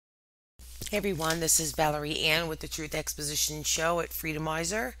Hey everyone, this is Valerie Ann with the Truth Exposition Show at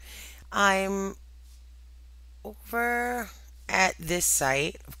Freedomizer. I'm over at this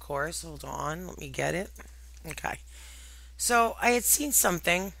site, of course. Hold on, let me get it. Okay. So I had seen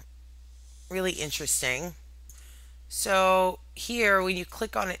something really interesting. So here, when you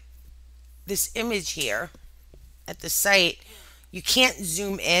click on it, this image here at the site, you can't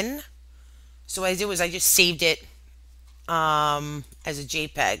zoom in. So what I did was I just saved it as a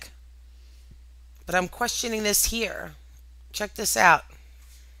JPEG. But I'm questioning this here. Check this out.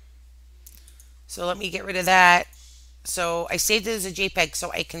 So let me get rid of that. So I saved it as a JPEG so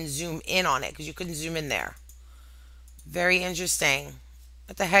I can zoom in on it because you couldn't zoom in there. Very interesting.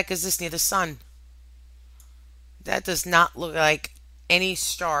 What the heck is this near the sun? That does not look like any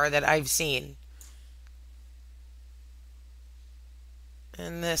star that I've seen.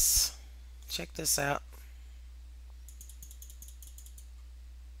 And this, check this out.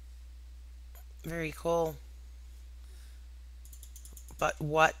 Very cool. But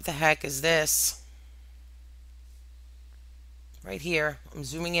what the heck is this? Right here. I'm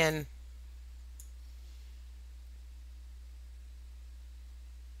zooming in.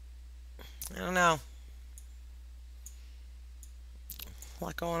 I don't know. A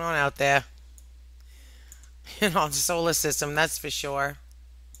lot going on out there. The solar system, that's for sure.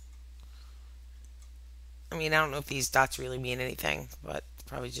 I mean, I don't know if these dots really mean anything, but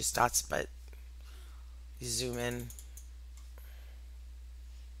probably just dots, but you zoom in.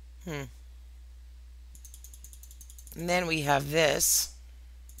 Hmm. And then we have this.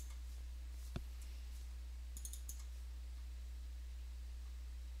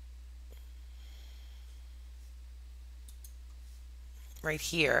 Right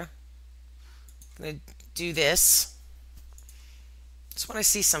here. I'm going to do this. Just want to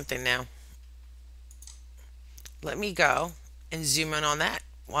see something now. Let me go and zoom in on that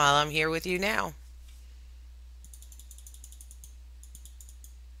while I'm here with you now.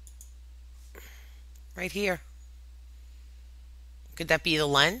 Right here. Could that be the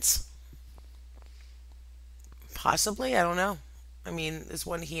lens? Possibly. I don't know. I mean, there's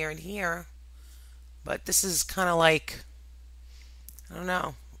one here and here. But this is kind of like, I don't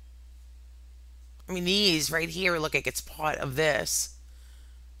know. I mean, these right here look like it's part of this.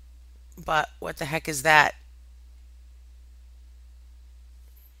 But what the heck is that?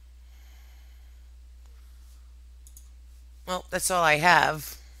 Well, that's all I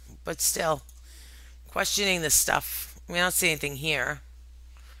have. But still, questioning this stuff. I mean, I don't see anything here.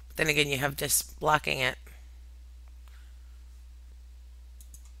 But then again, you have this blocking it.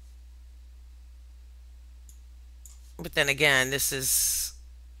 But then again, this is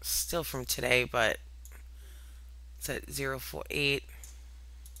still from today, but it's at 048.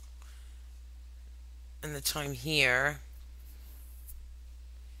 And the time here,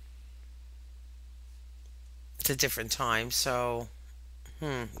 it's a different time. So,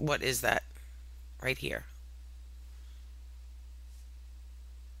 what is that right here?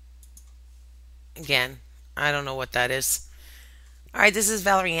 Again, I don't know what that is. All right, this is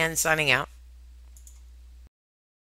Valerie Ann signing out.